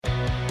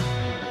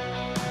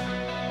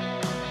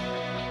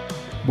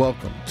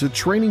Welcome to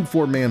Training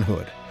for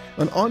Manhood,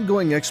 an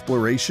ongoing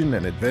exploration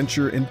and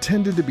adventure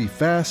intended to be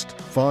fast,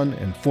 fun,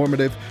 and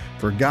informative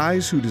for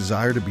guys who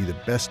desire to be the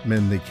best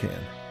men they can.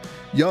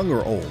 Young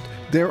or old,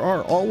 there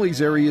are always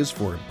areas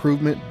for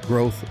improvement,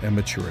 growth, and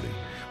maturity.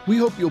 We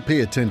hope you'll pay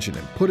attention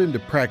and put into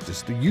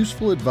practice the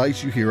useful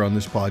advice you hear on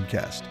this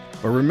podcast.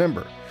 But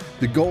remember,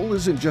 the goal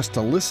isn't just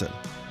to listen,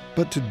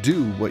 but to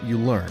do what you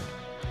learn.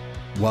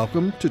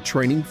 Welcome to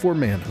Training for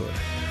Manhood.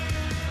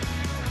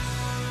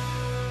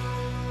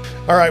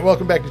 All right,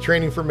 welcome back to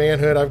Training for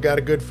Manhood. I've got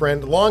a good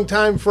friend,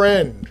 longtime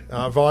friend,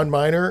 Vaughn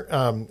Miner,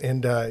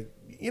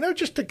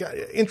 just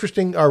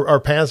interesting. Our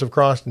paths have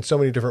crossed in so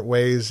many different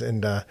ways,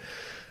 and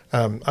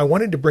I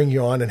wanted to bring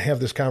you on and have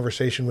this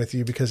conversation with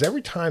you because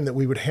every time that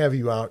we would have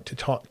you out to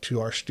talk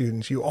to our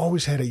students, you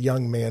always had a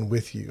young man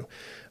with you,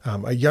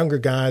 a younger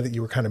guy that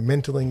you were kind of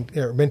mentoring,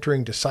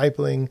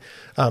 discipling,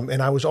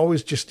 and I was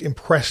always just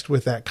impressed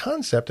with that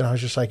concept. And I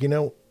was just like,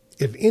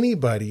 if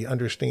anybody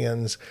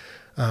understands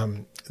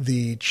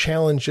the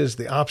challenges,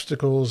 the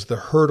obstacles, the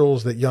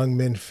hurdles that young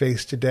men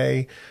face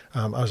today,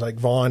 I was like,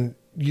 Vaughn,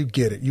 you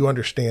get it, you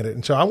understand it.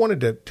 And so I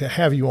wanted to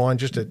have you on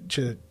just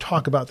to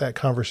talk about that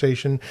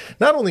conversation,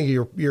 not only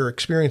your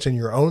experience in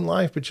your own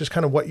life, but just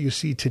kind of what you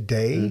see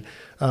today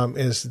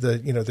as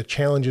the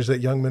challenges that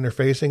young men are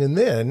facing. And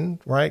then,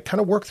 right, kind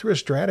of work through a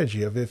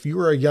strategy of if you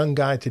were a young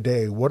guy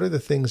today, what are the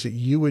things that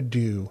you would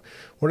do?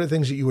 What are the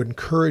things that you would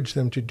encourage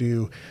them to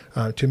do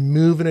to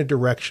move in a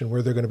direction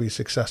where they're going to be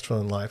successful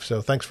in life?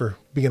 So thanks for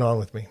being on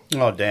with me.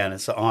 Oh, Dan,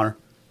 it's an honor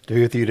to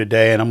be with you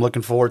today. And I'm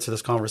looking forward to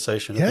this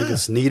conversation. I think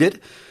it's needed.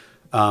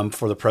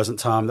 For the present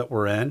time that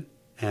we're in.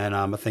 And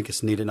I think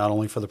it's needed not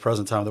only for the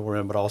present time that we're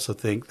in, but also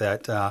think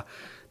that that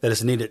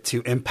it's needed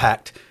to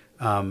impact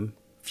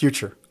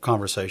future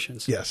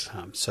conversations. Yes.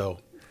 So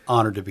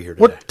honored to be here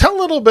today. Well, tell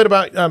a little bit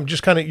about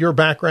just kind of your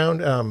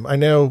background. I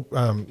know,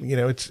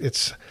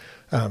 it's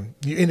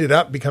you ended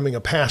up becoming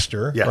a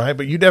pastor, right?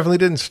 But you definitely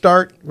didn't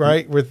start,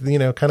 right, with,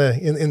 kind of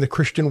in the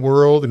Christian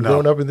world and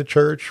growing up in the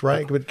church,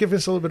 right? But give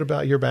us a little bit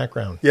about your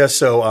background. Yeah,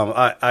 so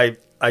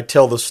I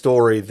tell the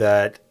story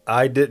that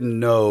I didn't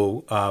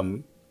know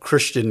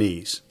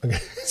Christianese. Okay.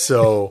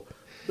 So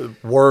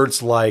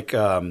words like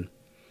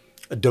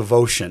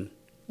devotion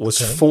was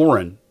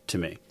foreign to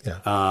me.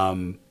 Yeah.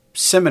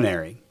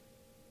 Seminary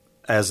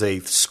as a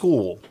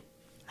school,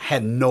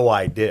 had no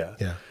idea.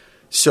 Yeah.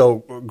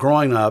 So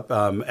growing up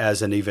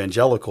as an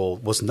evangelical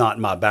was not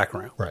my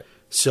background. Right.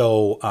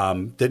 So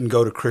didn't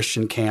go to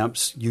Christian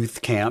camps,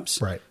 youth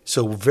camps. Right.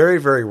 So very,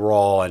 very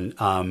raw, and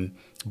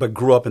but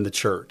grew up in the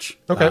church.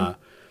 Okay.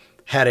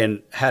 Had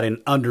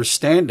an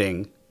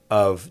understanding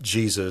of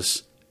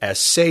Jesus as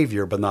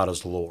Savior, but not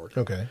as Lord.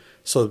 Okay.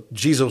 So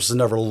Jesus was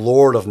never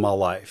Lord of my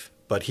life,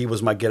 but He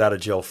was my get out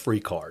of jail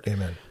free card.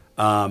 Amen.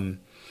 And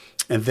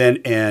then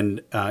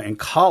in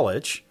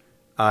college,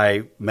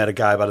 I met a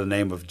guy by the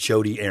name of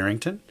Jody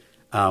Arrington,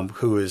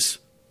 who is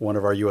one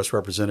of our U.S.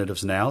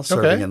 representatives now,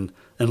 serving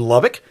in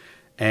Lubbock.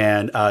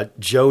 And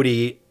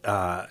Jody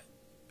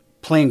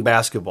playing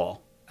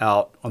basketball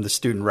out on the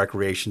student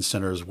recreation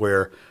centers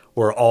where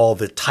all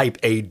the type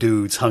A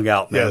dudes hung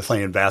out,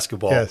 playing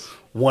basketball,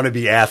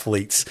 wannabe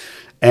athletes.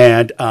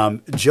 And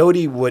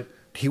Jody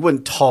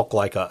wouldn't talk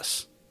like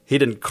us. He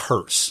didn't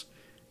curse.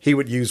 He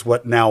would use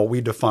what now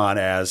we define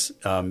as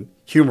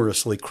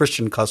humorously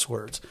Christian cuss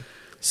words.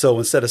 So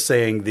instead of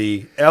saying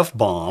the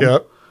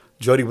F-bomb,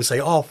 Jody would say,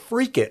 "Oh,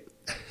 freak it."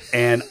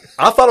 And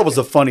I thought it was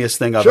the funniest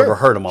thing I've ever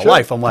heard in my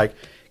life. I'm like,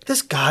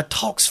 this guy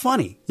talks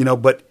funny,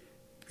 but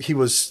he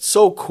was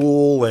so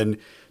cool and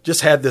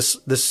just had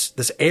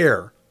this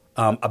air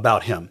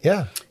about him.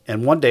 Yeah.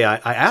 And one day I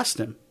asked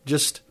him,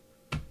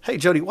 "Hey,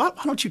 Jody, why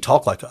don't you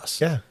talk like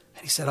us?" Yeah.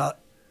 And he said,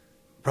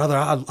 "Brother,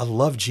 I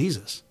love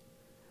Jesus."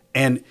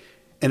 And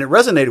it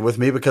resonated with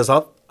me because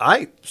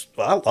I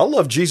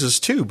love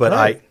Jesus too, but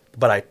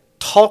I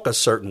talk a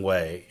certain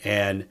way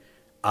and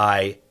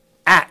I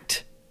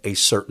act a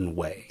certain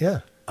way.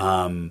 Yeah.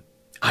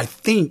 I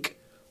think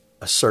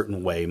a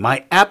certain way.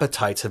 My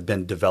appetites have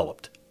been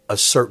developed a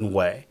certain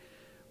way.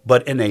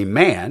 But in a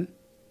man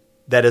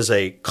that is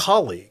a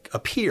colleague, a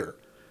peer,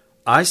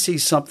 I see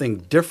something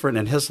different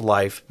in his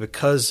life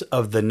because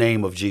of the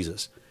name of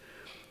Jesus.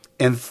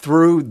 And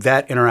through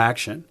that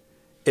interaction,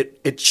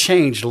 it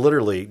changed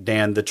literally,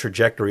 Dan, the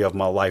trajectory of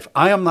my life.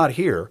 I am not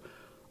here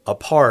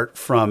apart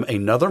from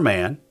another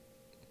man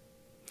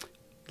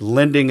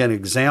lending an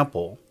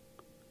example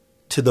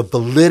to the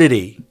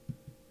validity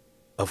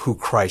of who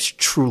Christ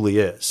truly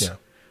is. Yeah.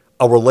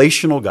 A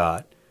relational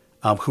God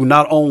who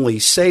not only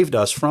saved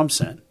us from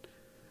sin,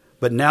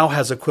 but now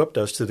has equipped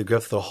us through the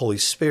gift of the Holy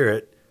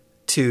Spirit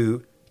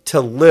to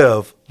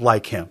live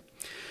like Him.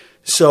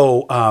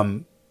 So,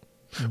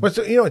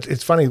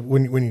 it's funny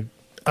when you.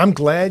 I'm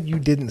glad you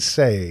didn't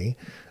say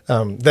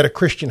that a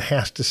Christian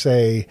has to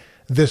say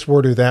this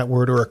word or that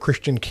word, or a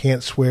Christian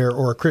can't swear,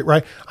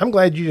 right? I'm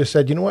glad you just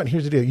said, you know what?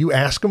 Here's the deal. You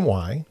ask him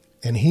why,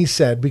 and he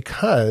said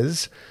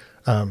because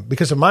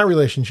because of my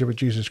relationship with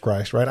Jesus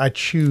Christ, right? I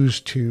choose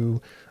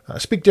to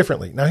speak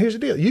differently. Now, here's the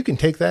deal. You can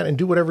take that and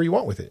do whatever you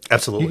want with it.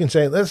 Absolutely. You can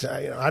say,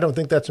 listen, I don't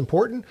think that's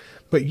important,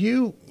 but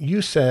you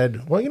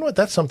said, well, you know what?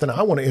 That's something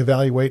I want to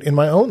evaluate in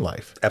my own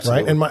life.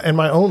 Absolutely. Right? In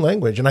my own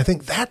language. And I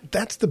think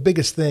that's the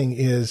biggest thing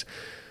is,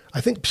 I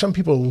think some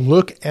people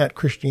look at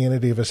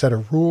Christianity as a set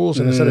of rules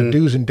and a set of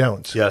do's and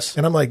don'ts. Yes.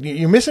 And I'm like,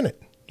 you're missing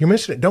it. You're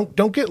missing it.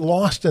 Don't get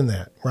lost in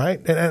that, right?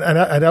 And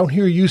I don't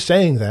hear you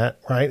saying that,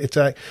 right? It's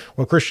like,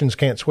 well, Christians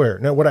can't swear.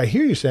 No, what I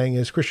hear you saying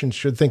is Christians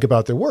should think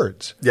about their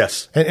words.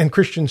 Yes. And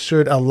Christians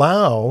should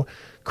allow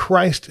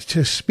Christ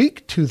to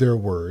speak to their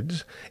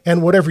words,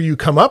 and whatever you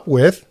come up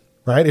with,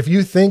 right? If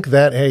you think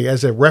that, hey,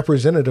 as a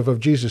representative of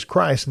Jesus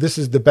Christ, this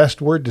is the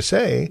best word to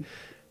say,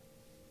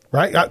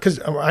 right? Because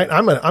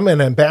I'm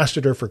an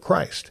ambassador for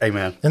Christ.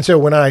 Amen. And so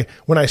when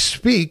I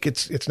speak,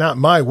 it's not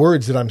my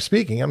words that I'm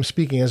speaking. I'm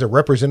speaking as a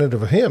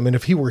representative of Him. And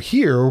if He were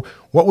here,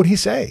 what would He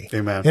say?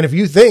 Amen. And if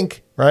you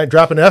think, right,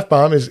 dropping an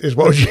F-bomb is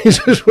what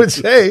Jesus would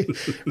say,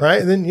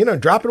 right? And then,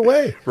 drop it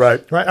away.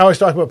 Right. Right. I always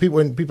talk about people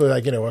when people are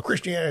like, well,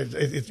 Christianity,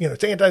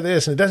 it's anti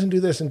this and it doesn't do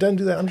this and doesn't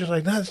do that. I'm just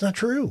like, no, that's not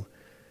true.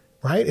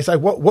 Right? It's like,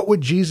 what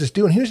would Jesus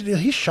do? And here's the deal.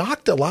 He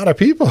shocked a lot of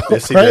people.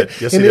 Yes, he right?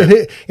 did. Yes, he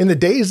did. In the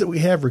days that we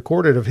have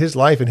recorded of His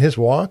life and His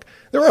walk,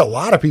 there were a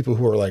lot of people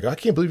who were like, I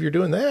can't believe you're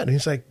doing that. And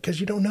He's like, because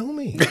you don't know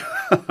me.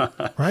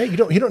 Right? You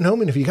don't know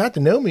me. And if you got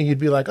to know me, you'd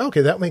be like, okay,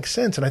 that makes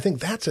sense. And I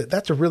think that's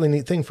a really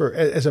neat thing for,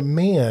 as a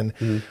man,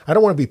 I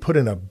don't want to be put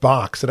in a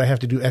box that I have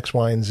to do X,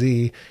 Y, and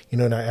Z,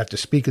 and I have to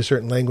speak a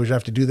certain language. I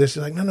have to do this.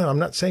 It's like, no, I'm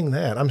not saying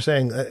that. I'm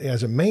saying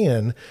as a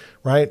man,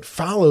 right,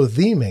 follow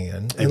the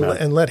man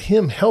and let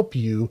Him help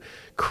you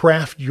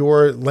craft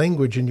your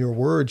language and your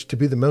words to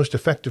be the most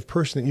effective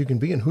person that you can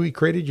be and who He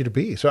created you to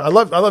be. So I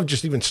love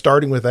just even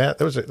starting with that.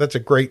 That's a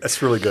great,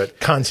 that's really good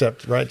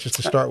concept, right? Just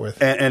to start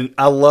with. And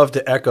I love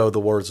to echo the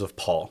words of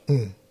Paul.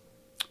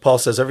 Paul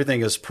says everything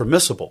is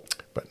permissible,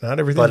 but not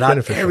everything is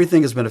beneficial.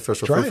 Everything is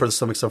beneficial. Right. Food for the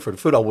stomach, some for the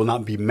food. I will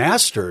not be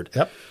mastered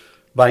Yep.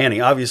 by any.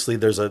 Obviously,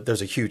 there's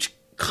a huge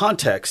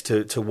context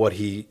to what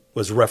he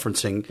was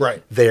referencing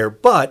right. there.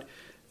 But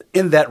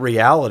in that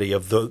reality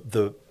of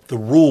the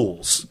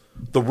rules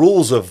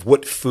of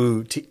what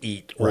food to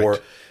eat, or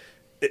right.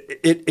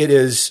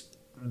 it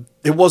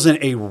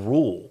wasn't a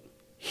rule.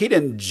 He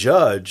didn't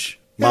judge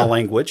my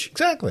language.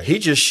 Exactly. He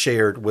just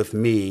shared with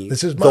me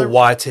the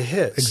why to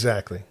his.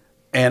 Exactly.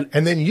 And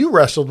then you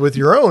wrestled with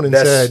your own and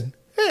said,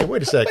 hey,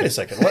 wait a second.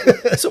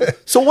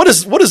 So what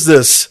is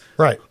this?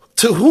 Right.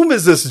 To whom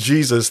is this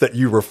Jesus that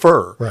you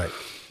refer? Right.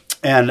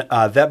 And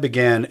that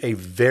began a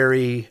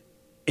very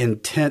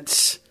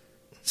intense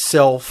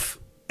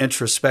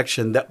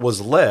self-introspection that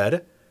was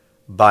led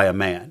by a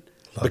man.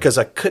 Because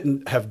I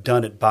couldn't have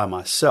done it by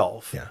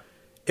myself. Yeah.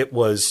 It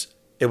was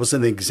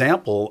an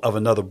example of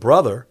another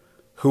brother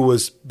who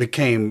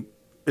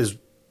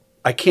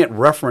I can't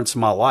reference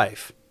my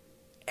life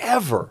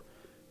ever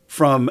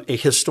from a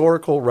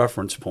historical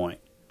reference point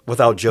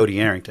without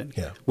Jody Arrington.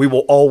 Yeah. We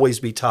will always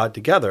be tied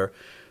together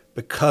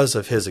because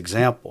of his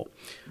example.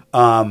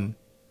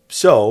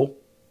 So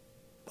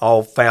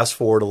I'll fast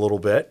forward a little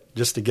bit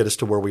just to get us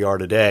to where we are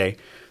today.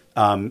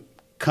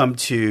 Come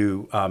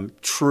to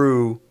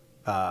true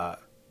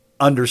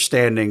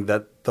understanding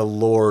that the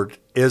Lord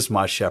is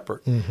my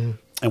shepherd,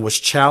 and was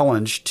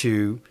challenged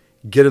to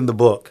get in the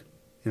book.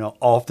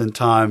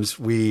 Oftentimes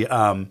we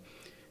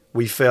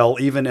fail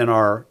even in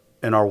our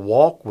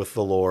walk with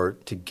the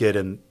Lord to get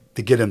in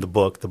the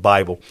book, the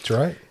Bible. That's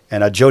right.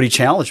 And Jody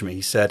challenged me.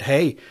 He said,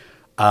 "Hey,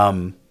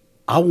 I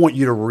want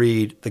you to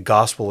read the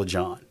Gospel of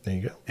John." There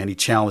you go. And he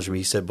challenged me.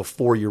 He said,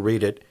 "Before you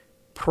read it,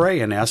 pray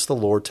and ask the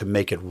Lord to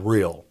make it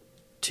real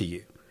to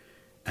you."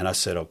 And I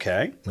said,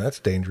 "Okay." That's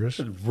dangerous.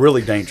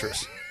 Really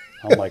dangerous.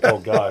 I'm like, "Oh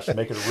gosh,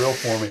 make it real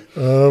for me."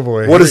 Oh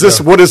boy. What's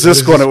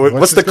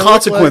the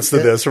consequence to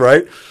this,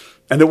 right?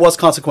 And it was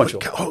consequential.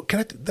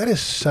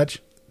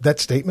 That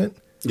statement.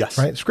 Yes.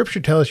 Right. Scripture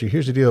tells you,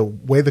 here's the deal,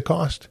 weigh the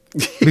cost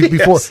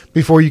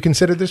before you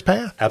consider this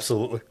path.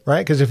 Absolutely.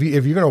 Right. Because if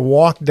you're going to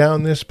walk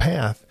down this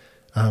path,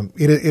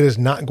 it is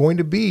not going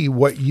to be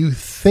what you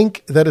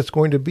think that it's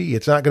going to be.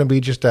 It's not going to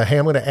be just hey,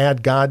 I'm going to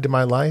add God to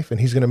my life and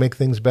He's going to make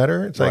things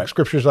better. It's like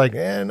Scripture's like,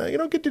 no, you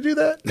don't get to do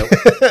that.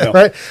 Nope.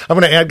 Right? I'm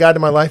going to add God to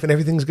my life and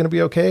everything's going to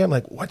be okay. I'm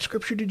like, what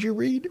Scripture did you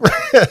read?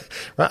 Right?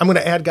 I'm going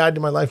to add God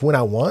to my life when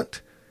I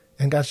want.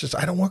 And God's just,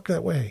 I don't work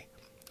that way.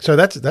 So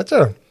that's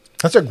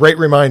a great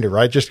reminder,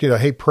 right? Just,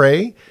 hey,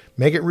 pray,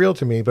 make it real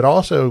to me, but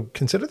also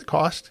consider the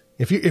cost.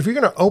 If you're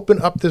going to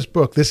open up this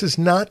book, this is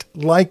not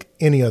like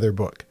any other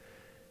book.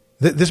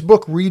 This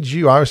book reads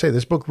you. I always say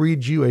this book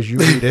reads you as you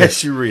read it.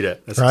 As you read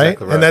it. That's right?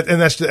 Exactly right.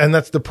 And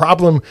that's the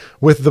problem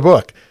with the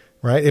book,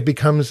 right? It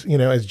becomes,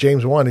 as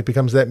James 1, it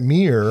becomes that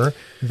mirror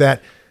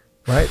that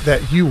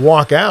you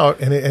walk out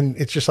and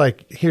it's just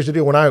like, here's the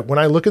deal. When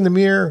I look in the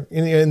mirror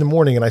in the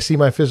morning and I see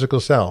my physical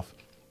self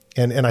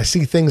and I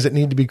see things that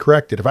need to be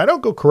corrected, if I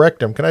don't go correct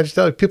them, can I just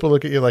tell you, people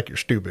look at you like you're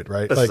stupid,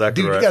 right? That's like,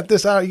 exactly dude, right. You got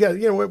this out. You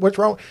got, what's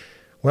wrong?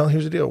 Well,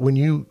 here's the deal. When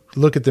you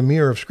look at the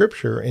mirror of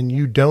Scripture and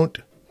you don't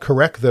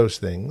correct those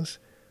things,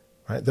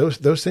 right?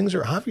 Those things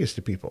are obvious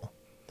to people.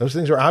 Those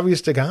things are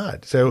obvious to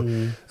God. So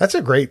that's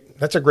a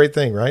great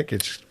thing, right?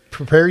 It's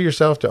prepare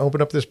yourself to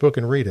open up this book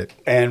and read it.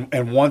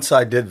 And once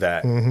I did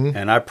that,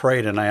 and I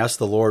prayed and I asked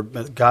the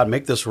Lord, God,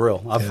 make this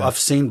real. I've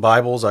seen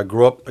Bibles. I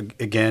grew up in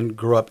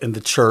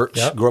the church,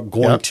 grew up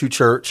going to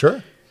church.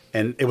 Sure.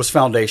 And it was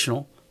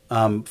foundational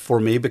for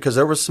me because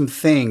there were some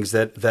things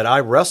that I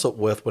wrestled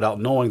with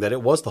without knowing that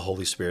it was the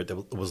Holy Spirit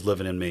that was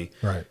living in me.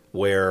 Right.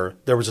 Where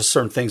there was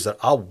certain things that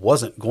I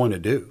wasn't going to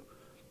do,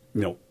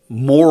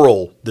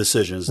 moral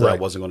decisions that I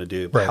wasn't going to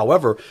do. Right.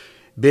 However,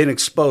 being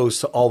exposed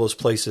to all those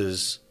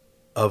places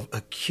of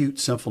acute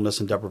sinfulness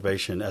and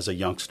deprivation as a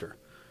youngster,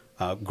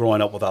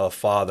 growing up without a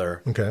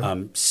father,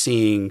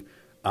 seeing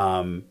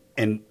and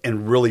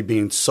really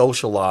being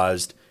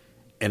socialized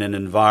in an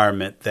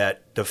environment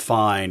that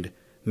defined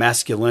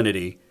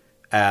masculinity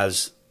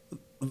as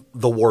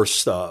the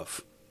worst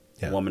of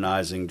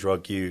womanizing,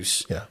 drug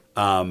use,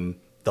 the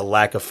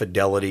lack of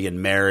fidelity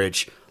in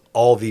marriage,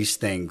 all these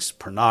things,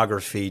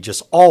 pornography,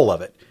 just all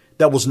of it.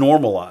 That was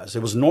normalized.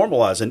 It was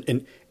normalized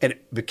and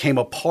it became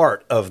a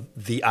part of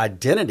the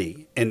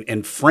identity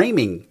and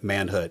framing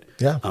manhood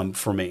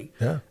for me.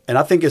 Yeah. And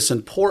I think it's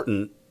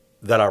important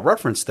that I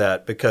reference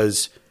that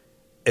because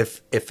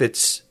if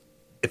it's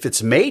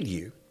made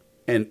you,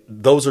 and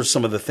those are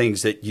some of the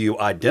things that you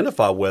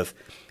identify with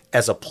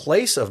as a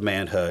place of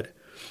manhood,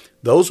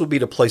 those would be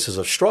the places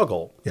of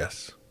struggle.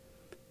 Yes.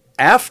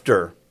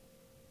 After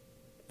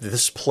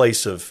this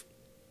place of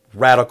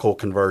radical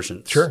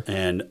conversions. Sure.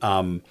 And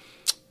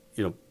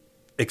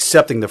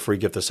accepting the free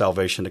gift of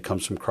salvation that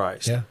comes from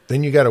Christ. Yeah.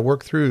 Then you got to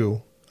work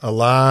through a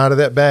lot of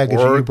that baggage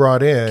you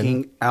brought in.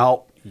 Working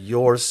out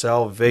your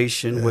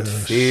salvation with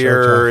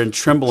fear and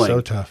trembling.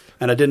 So tough.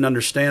 And I didn't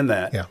understand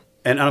that. Yeah.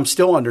 And I'm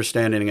still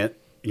understanding it.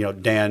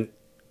 Dan,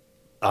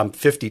 I'm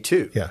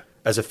 52. Yeah.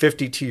 As a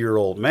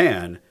 52-year-old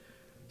man,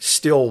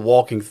 still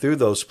walking through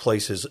those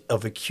places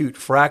of acute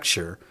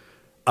fracture.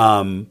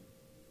 And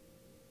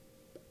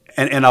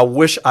I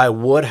wish I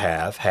would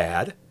have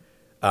had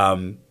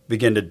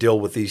begin to deal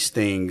with these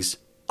things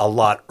a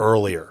lot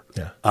earlier.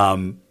 Yeah.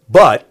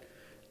 But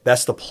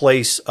that's the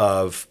place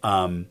of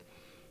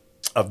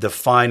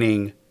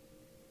redefining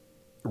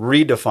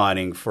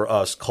for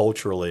us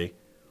culturally,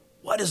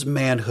 what is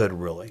manhood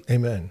really?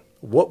 Amen.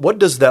 What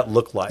does that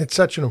look like? It's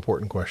such an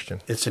important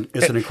question. It's an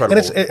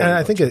incredible. And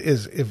I think it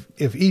is.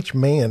 If each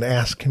man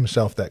asks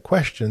himself that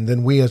question,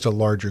 then we as a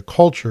larger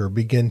culture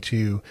begin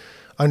to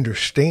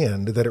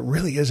understand that it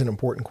really is an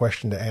important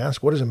question to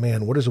ask. What is a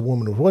man? What is a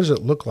woman? What does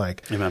it look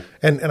like? Amen.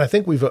 And I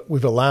think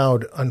we've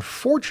allowed,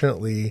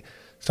 unfortunately,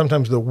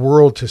 sometimes the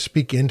world to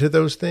speak into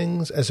those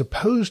things as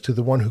opposed to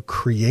the one who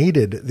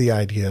created the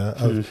idea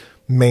of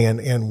man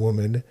and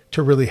woman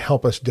to really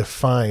help us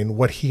define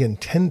what he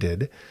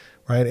intended.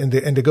 Right. And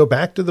to go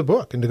back to the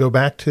book and to go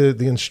back to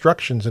the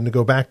instructions and to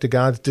go back to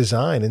God's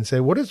design and say,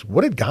 what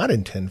did God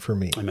intend for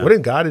me? Amen. What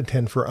did God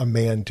intend for a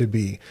man to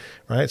be?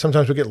 Right.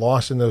 Sometimes we get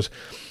lost in those,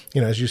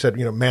 as you said,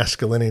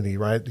 masculinity,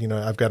 right?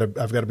 I've got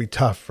to be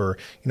tough, or,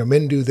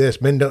 men do this,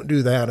 men don't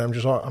do that.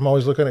 I'm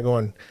always looking at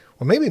going,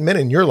 well, maybe men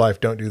in your life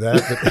don't do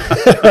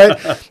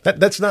that, but right?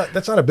 That's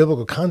not a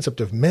biblical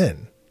concept of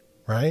men.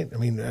 Right. I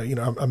mean,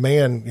 a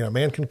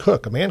man can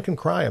cook, a man can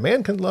cry, a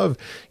man can love,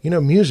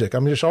 music.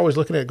 I'm just always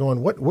looking at it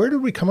going, where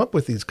did we come up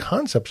with these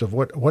concepts of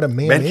what a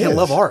man is? Men can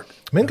love art.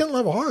 Men can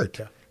love art.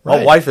 Yeah.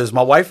 Right.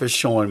 My wife is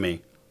showing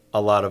me a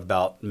lot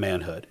about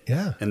manhood.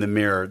 Yeah. In the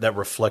mirror, that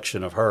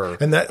reflection of her.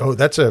 And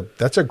that's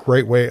a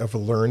great way of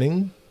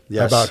learning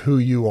about who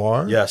you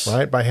are. Yes.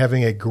 Right. By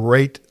having a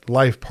great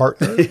life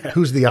partner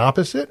who's the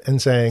opposite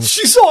and saying,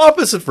 she's so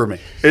opposite for me.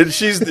 And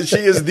she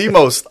is the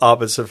most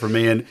opposite for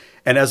me.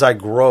 And as I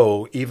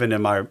grow, even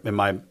in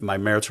my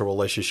marital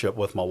relationship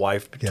with my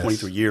wife,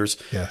 23 years,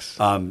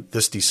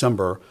 this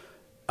December,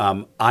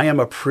 I am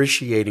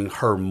appreciating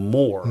her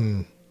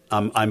more.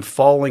 I'm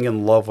falling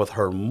in love with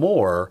her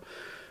more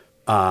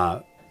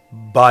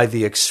by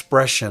the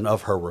expression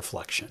of her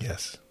reflection.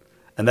 Yes.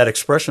 And that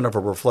expression of her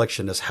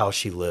reflection is how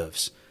she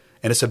lives.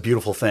 And it's a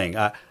beautiful thing.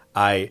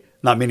 I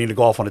not meaning to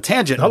go off on a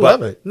tangent. I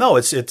love it. No,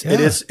 it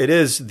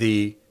is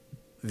the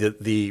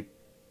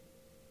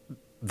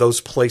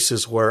those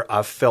places where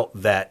I felt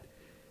that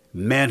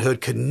manhood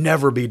could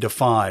never be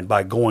defined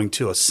by going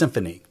to a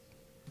symphony.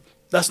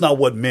 That's not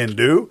what men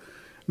do.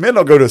 Men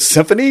don't go to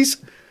symphonies.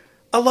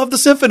 I love the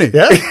symphony.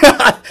 Yeah.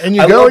 And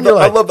you go and you're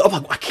like,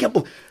 I can't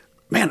believe,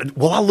 man,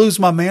 will I lose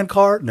my man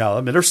card? No,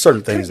 I mean, there's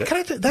certain things.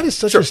 That is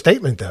such a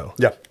statement, though.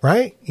 Yeah.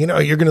 Right? You're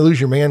going to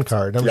lose your man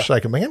card. I'm just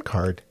like, a man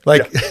card?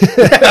 Like,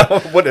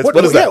 what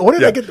is that? What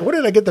did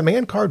I get the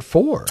man card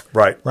for?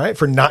 Right. Right?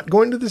 For not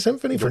going to the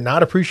symphony, for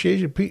not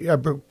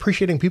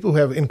appreciating people who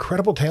have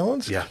incredible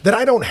talents that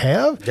I don't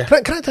have. Yeah.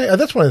 Can I tell you,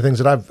 that's one of the things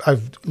that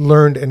I've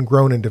learned and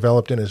grown and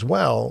developed in as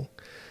well,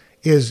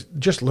 is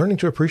just learning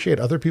to appreciate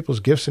other people's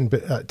gifts and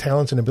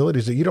talents and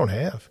abilities that you don't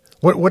have.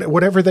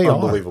 Whatever they are.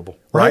 Unbelievable.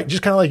 Right?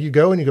 Just kind of like you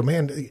go and you go,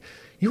 man,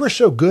 you are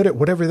so good at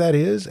whatever that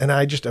is. And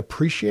I just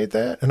appreciate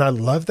that. And I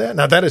love that.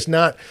 Now, that is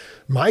not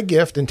my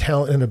gift and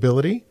talent and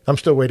ability. I'm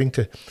still waiting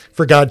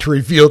for God to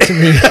reveal to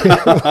me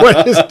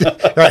what is.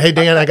 All right, hey,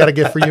 Dan, I got a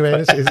gift for you,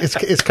 man.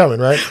 It's coming,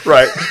 right?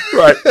 Right.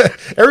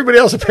 Everybody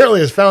else apparently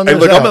has found Hey,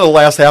 those look, out. I'm in the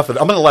last half of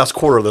it. I'm in the last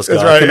quarter of this, guy.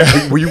 That's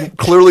right. Will you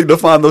clearly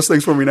define those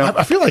things for me now?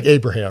 I feel like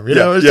Abraham,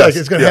 Yeah, it's yes, like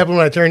it's going to yeah. happen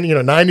when I turn,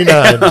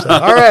 99. So,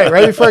 all right,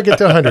 right before I get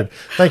to 100.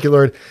 Thank you,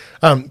 Lord.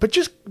 But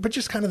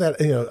just kind of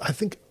that, I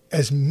think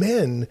as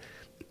men,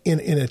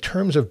 in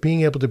terms of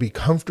being able to be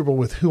comfortable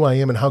with who I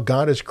am and how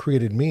God has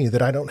created me,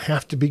 that I don't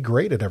have to be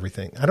great at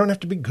everything. I don't have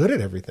to be good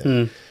at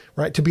everything,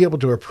 right? To be able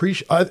to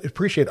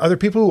appreciate other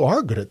people who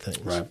are good at things,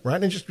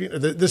 right? And just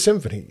the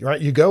symphony,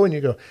 right? You go and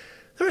you go,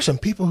 there are some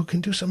people who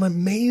can do some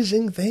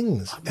amazing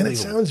things, and it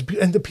sounds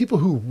and the people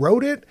who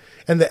wrote it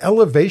and the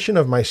elevation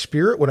of my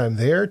spirit when I'm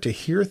there to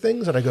hear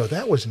things and I go,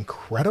 that was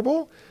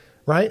incredible,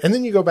 right? And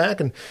then you go back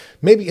and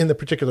maybe in the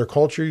particular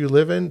culture you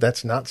live in,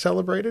 that's not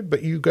celebrated,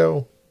 but you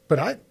go, but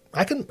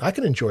I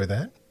can enjoy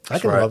that. I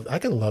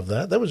can love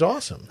that. That was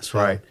awesome. That's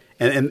right,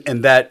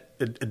 and that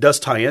it does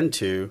tie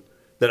into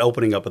that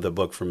opening up of the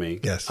book for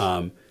me. Yes,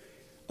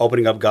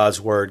 opening up God's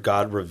word,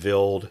 God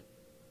revealed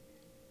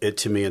it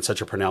to me in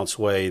such a pronounced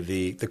way.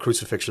 The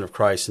crucifixion of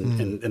Christ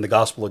in the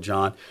Gospel of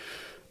John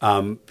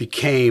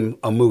became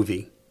a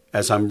movie.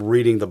 As I'm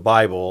reading the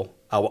Bible,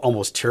 I will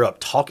almost tear up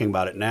talking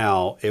about it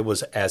now. It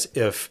was as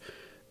if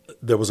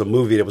there was a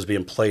movie that was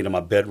being played in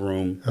my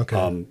bedroom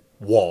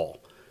wall,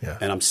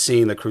 and I'm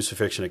seeing the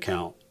crucifixion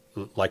account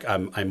like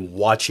I'm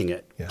watching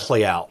it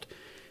play out.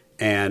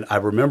 And I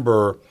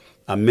remember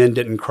men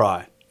didn't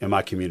cry in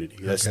my community.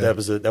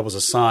 That was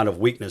a sign of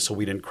weakness, so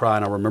we didn't cry.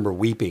 And I remember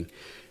weeping.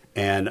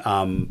 And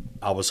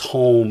I was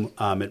home.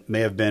 It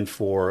may have been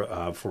for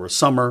a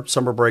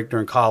summer break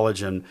during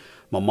college. And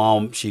my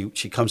mom, she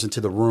comes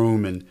into the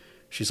room and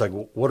she's like,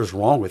 "What is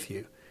wrong with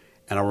you?"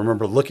 And I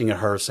remember looking at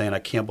her saying, "I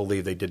can't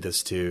believe they did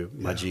this to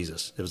my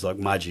Jesus." It was like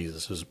my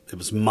Jesus. It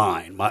was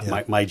mine.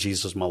 My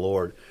Jesus, my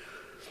Lord.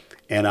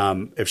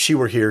 And if she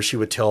were here, she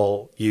would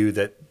tell you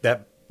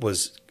that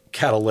was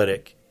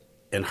catalytic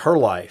in her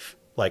life.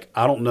 Like,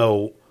 I don't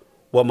know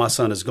what my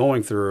son is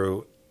going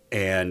through,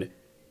 and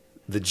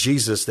the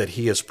Jesus that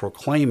he is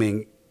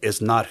proclaiming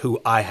is not who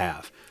I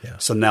have. Yeah.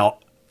 So now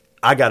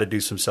I got to do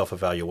some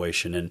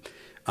self-evaluation. And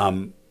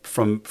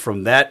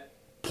from that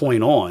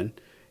point on,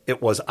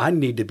 it was I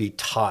need to be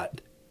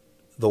taught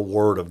the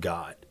Word of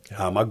God.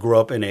 Yeah. I grew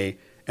up in a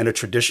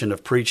tradition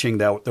of preaching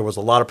that there was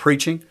a lot of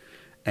preaching,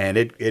 and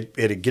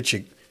it'd get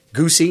you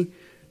goosey,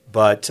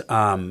 but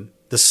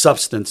the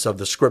substance of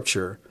the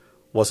Scripture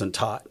wasn't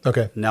taught.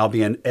 Okay. Now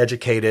being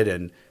educated,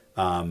 and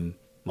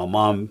my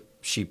mom,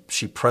 she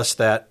pressed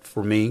that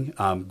for me.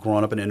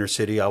 Growing up in inner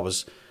city, I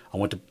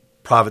went to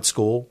private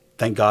school.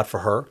 Thank God for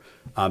her.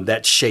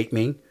 That shaped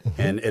me,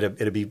 and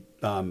it'll be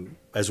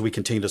as we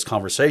continue this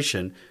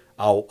conversation,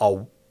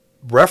 I'll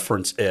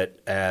reference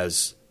it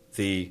as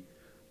the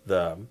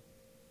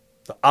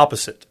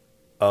opposite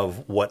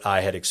of what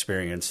I had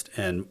experienced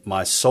in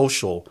my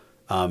social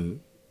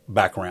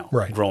background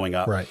growing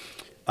up. Right.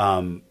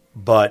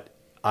 But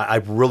I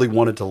really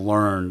wanted to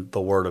learn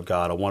the Word of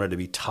God. I wanted to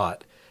be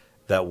taught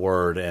that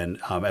Word. And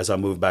as I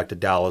moved back to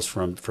Dallas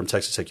from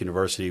Texas Tech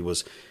University,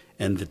 was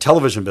in the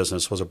television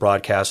business, was a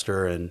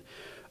broadcaster, and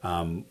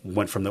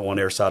went from the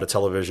on-air side of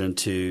television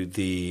to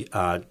the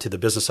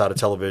business side of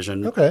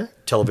television. Okay.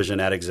 Television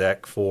ad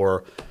exec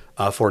for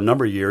a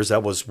number of years.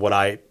 That was what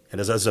I,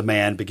 and as a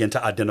man, began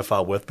to identify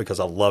with, because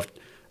I loved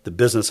the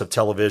business of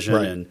television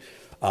and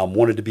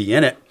wanted to be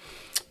in it.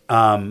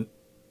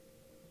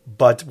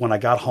 But when I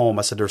got home,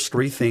 I said, "There's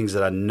three things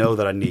that I know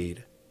that I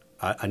need.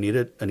 I need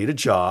a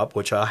job,"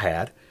 which I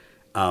had.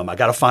 I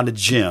got to find a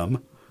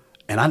gym,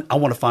 and I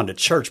want to find a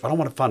church, but I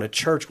want to find a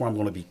church where I'm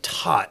going to be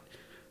taught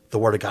the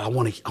Word of God. I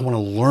want to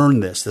learn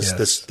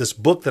this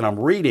book that I'm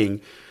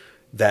reading,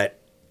 that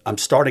I'm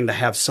starting to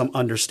have some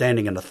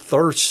understanding and a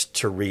thirst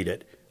to read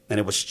it. And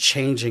it was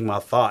changing my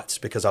thoughts,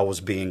 because I was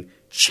being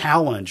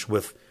challenged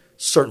with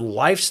certain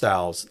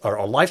lifestyles, or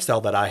a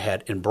lifestyle that I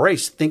had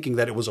embraced, thinking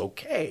that it was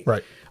okay.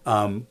 Right.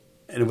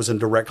 And it was in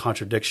direct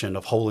contradiction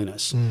of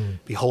holiness.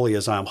 Be holy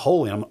as I am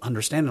holy. And I'm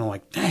understanding, I'm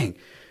like, dang,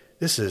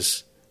 this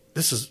is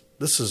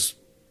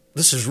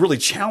really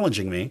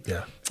challenging me.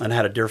 Yeah. And I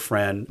had a dear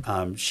friend.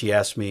 She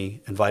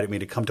invited me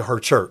to come to her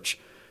church,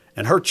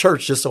 and her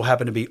church just so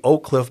happened to be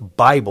Oak Cliff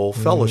Bible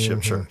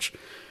Fellowship Church.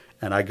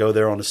 And I go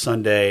there on a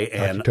Sunday,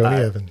 and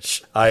Tony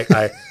Evans.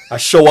 I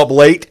show up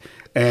late,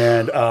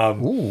 and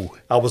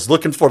I was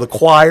looking for the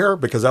choir,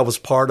 because that was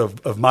part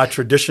of my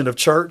tradition of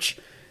church.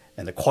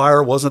 And the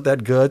choir wasn't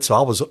that good, so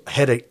I was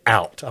heading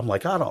out. I'm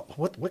like,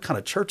 what kind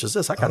of church is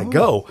this? I got to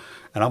go.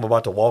 And I'm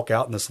about to walk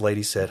out, and this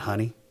lady said,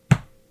 "Honey,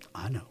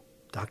 I know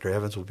Dr.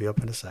 Evans will be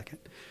up in a second."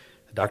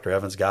 And Dr.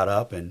 Evans got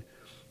up, and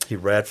he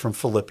read from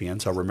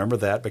Philippians. I remember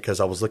that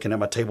because I was looking at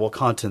my table of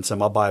contents in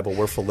my Bible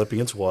where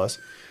Philippians was.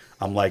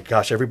 I'm like,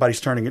 gosh, everybody's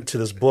turning into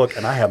this book,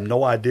 and I have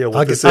no idea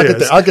what this I'll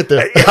is. I'll get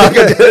there.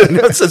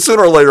 So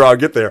sooner or later, I'll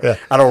get there. Yeah.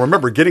 I don't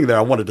remember getting there.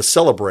 I wanted to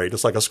celebrate.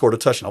 It's like I scored a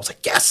touchdown. I was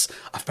like, yes,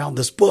 I found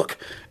this book.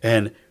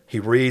 And he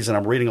reads, and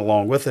I'm reading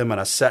along with him,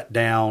 and I sat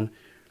down.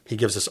 He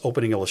gives this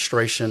opening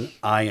illustration.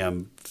 I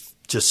am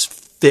just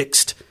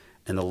fixed.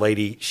 And the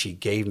lady, she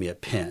gave me a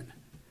pen.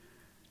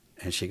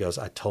 And she goes,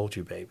 I told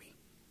you, baby.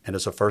 And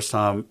it's the first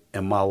time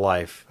in my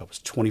life, I was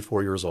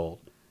 24 years old,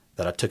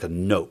 that I took a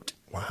note.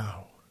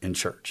 Wow. In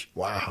church.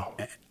 Wow.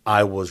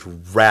 I was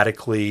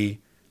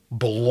radically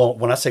blown.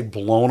 When I say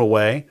blown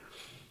away,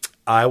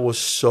 I was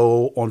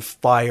so on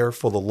fire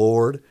for the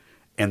Lord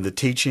and the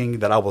teaching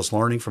that I was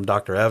learning from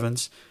Dr.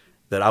 Evans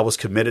that I was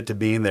committed to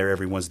being there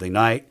every Wednesday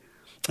night.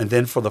 And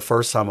then for the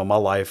first time in my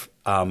life,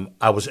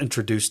 I was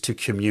introduced to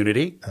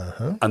community,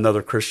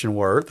 another Christian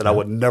word that I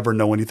would never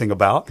know anything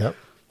about. Yep.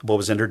 But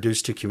was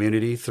introduced to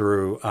community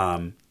through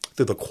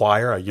the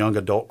choir, a young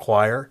adult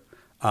choir,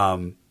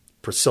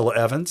 Priscilla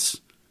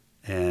Evans,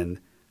 and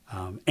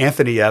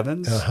Anthony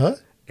Evans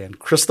and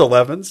Crystal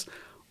Evans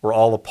were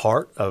all a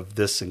part of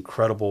this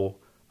incredible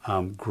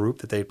group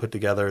that they put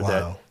together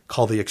that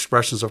called the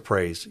Expressions of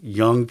Praise.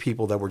 Young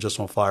people that were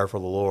just on fire for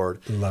the Lord.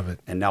 Love it.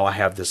 And now I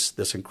have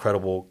this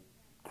incredible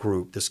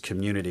group, this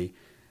community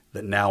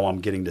that now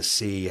I'm getting to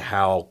see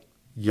how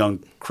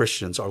young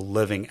Christians are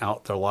living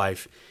out their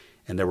life.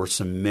 And there were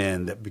some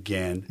men that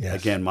began,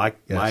 again, my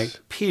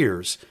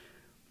peers,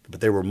 but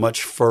they were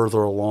much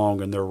further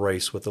along in their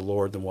race with the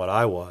Lord than what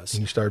I was.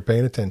 And you started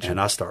paying attention. And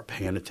I started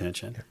paying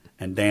attention. Yeah.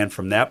 And Dan,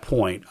 from that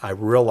point, I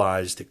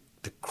realized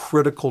the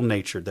critical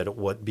nature that it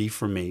would be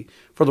for me,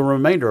 for the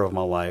remainder of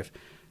my life,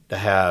 to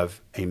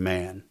have a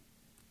man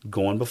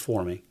going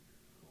before me,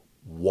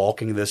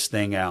 walking this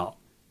thing out,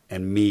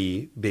 and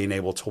me being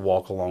able to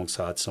walk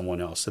alongside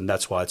someone else. And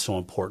that's why it's so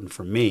important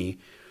for me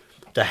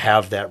to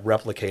have that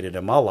replicated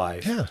in my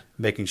life,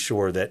 making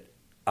sure that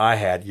I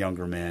had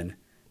younger men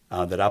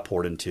that I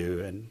poured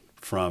into, and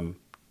from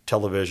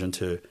television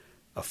to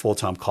a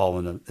full-time call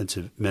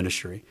into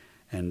ministry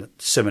and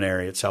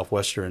seminary at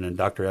Southwestern, and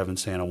Dr.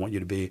 Evans saying, I want you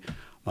to be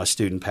my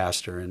student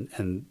pastor.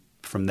 And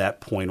from that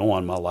point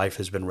on, my life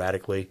has been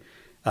radically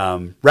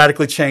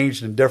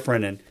changed and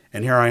different.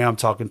 And here I am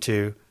talking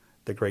to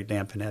the great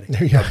Dan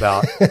Panetti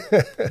about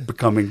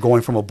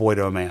going from a boy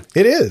to a man.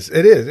 It is.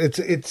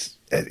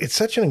 It's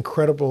such an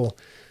incredible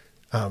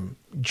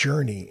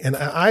journey. And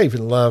I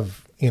even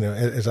love,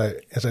 as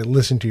I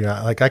listen to you,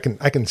 like I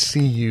can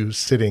see you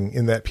sitting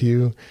in that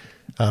pew,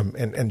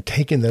 and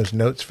taking those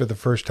notes for the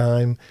first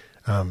time.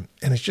 And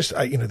it's just,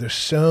 there's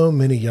so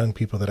many young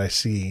people that I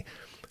see,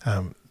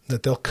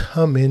 that they'll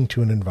come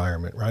into an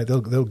environment, right? They'll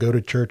go to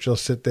church, they'll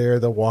sit there,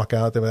 they'll walk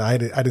out there. I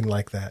didn't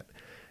like that.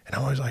 And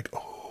I'm always like,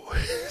 oh,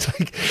 it's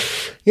like,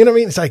 you know what I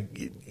mean? It's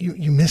like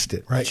you missed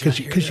it, right?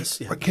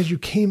 Because you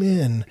came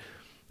in,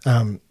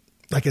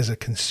 like as a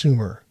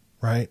consumer,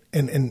 right?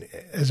 And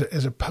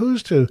as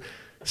opposed to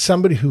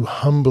somebody who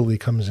humbly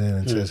comes in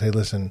and says, hey,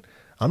 listen,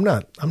 I'm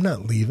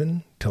not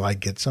leaving till I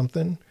get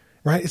something,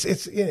 right?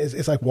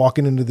 It's like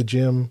walking into the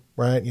gym,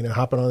 right?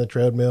 Hopping on the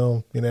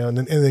treadmill, and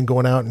then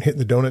going out and hitting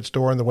the donut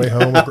store on the way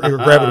home or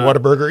grabbing a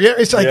Whataburger. Yeah.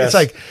 It's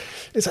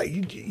like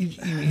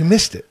you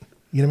missed it.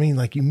 You know what I mean?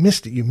 Like you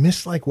missed it. You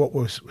missed like what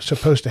was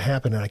supposed to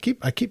happen. And I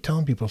keep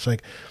telling people, it's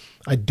like,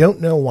 I don't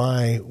know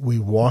why we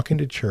walk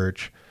into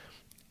church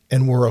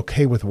and we're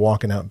okay with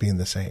walking out being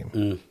the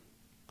same.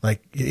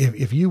 Like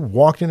if you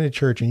walked into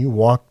church and you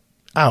walked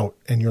out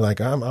and you're like,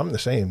 I'm the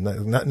same.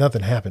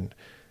 Nothing happened.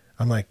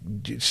 I'm like,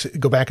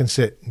 go back and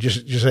sit.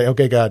 Just say,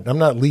 okay, God, I'm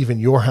not leaving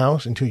your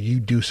house until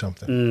you do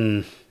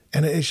something.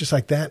 And it's just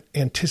like that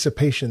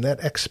anticipation,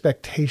 that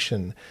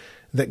expectation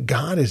that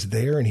God is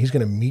there and he's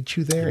going to meet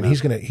you there. Amen.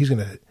 And he's going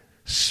to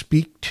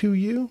speak to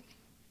you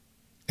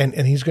and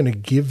he's going to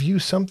give you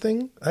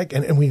something like,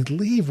 and we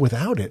leave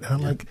without it. And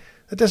I'm like,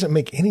 that doesn't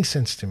make any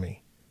sense to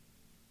me.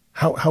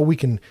 How we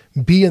can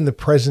be in the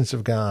presence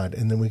of God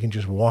and then we can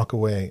just walk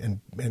away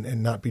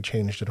and not be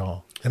changed at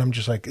all. And I'm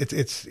just like,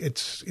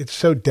 it's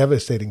so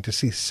devastating to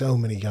see so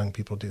many young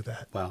people do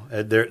that. Wow.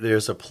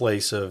 There's a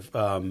place of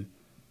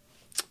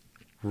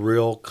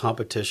real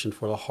competition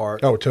for the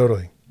heart. Oh,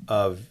 totally.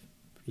 Of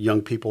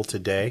young people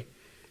today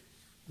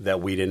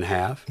that we didn't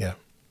have. Yeah.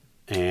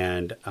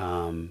 And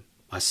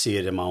I see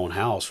it in my own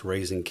house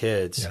raising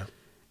kids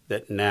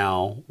that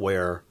now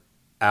where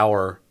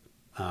our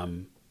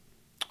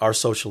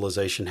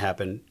socialization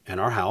happened in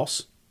our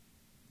house.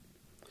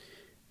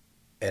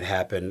 It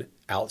happened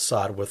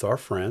outside with our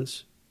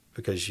friends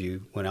because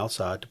you went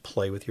outside to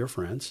play with your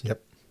friends.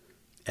 Yep.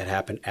 It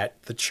happened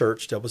at the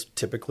church that was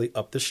typically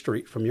up the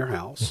street from your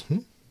house. Mm-hmm.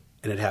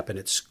 And it happened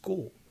at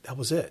school. That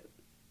was it.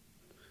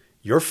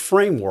 Your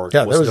framework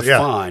was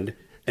defined,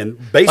 and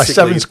basically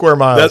by 7 square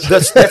miles.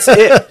 That's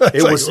it.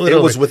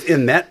 It was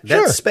within that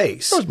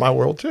space. That was my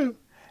world too.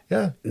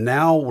 Yeah.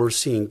 Now we're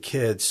seeing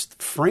kids'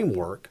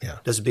 framework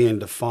that's being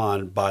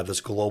defined by this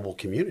global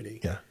community.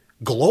 Yeah.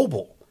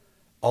 Global.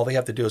 All they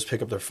have to do is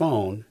pick up their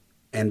phone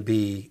and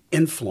be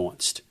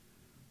influenced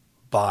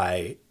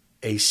by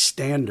a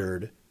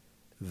standard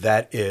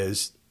that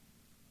is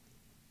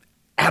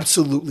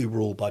absolutely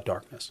ruled by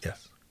darkness.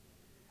 Yes.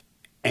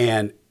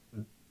 And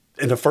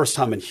in the first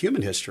time in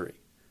human history,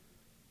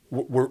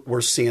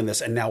 we're seeing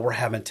this, and now we're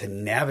having to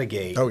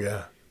navigate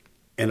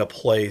in a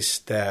place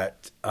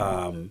that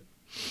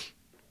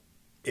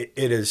it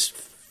is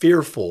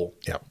fearful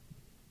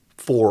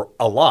for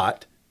a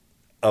lot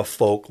of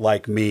folk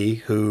like me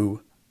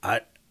who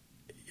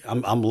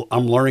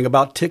I'm learning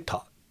about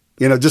TikTok.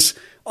 Just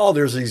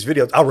there's these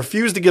videos. I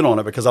refuse to get on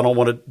it because I don't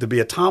want it to be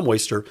a time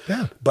waster.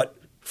 Yeah. But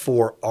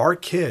for our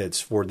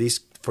kids, for this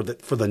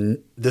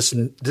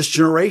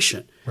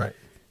generation, right,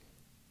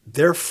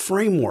 their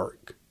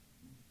framework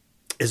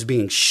is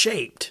being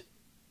shaped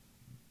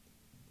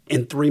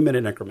in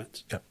 3-minute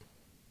increments. Yep.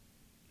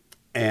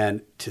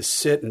 And to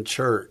sit in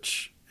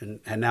church and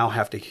now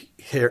have to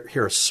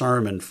hear a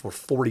sermon for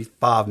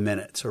 45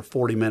 minutes or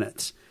 40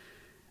 minutes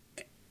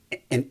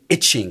and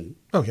itching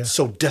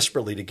so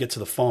desperately to get to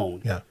the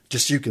phone,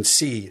 just so you can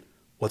see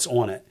what's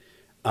on it.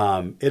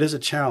 It is a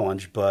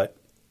challenge, but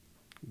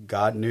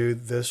God knew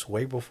this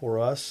way before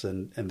us,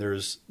 and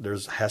there's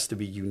has to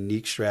be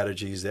unique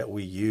strategies that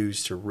we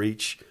use to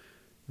reach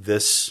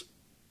this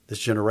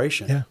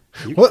generation. Yeah.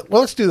 Well,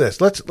 let's do this.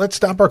 Let's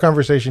stop our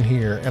conversation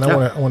here, and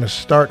I want to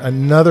start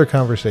another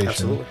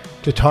conversation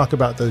to talk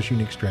about those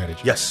unique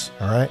strategies. Yes.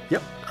 All right.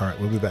 Yep. All right.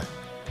 We'll be back.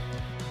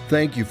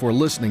 Thank you for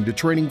listening to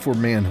Training for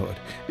Manhood.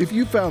 If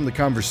you found the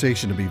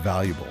conversation to be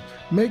valuable,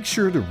 make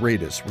sure to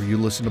rate us where you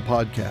listen to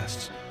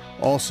podcasts.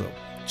 Also,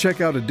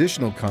 check out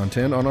additional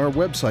content on our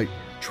website,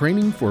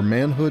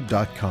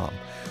 trainingformanhood.com.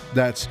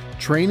 That's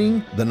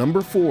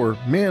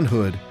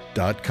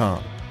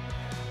training4manhood.com.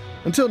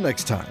 Until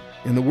next time,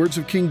 in the words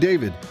of King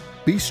David,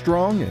 be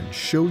strong and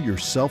show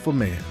yourself a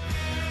man.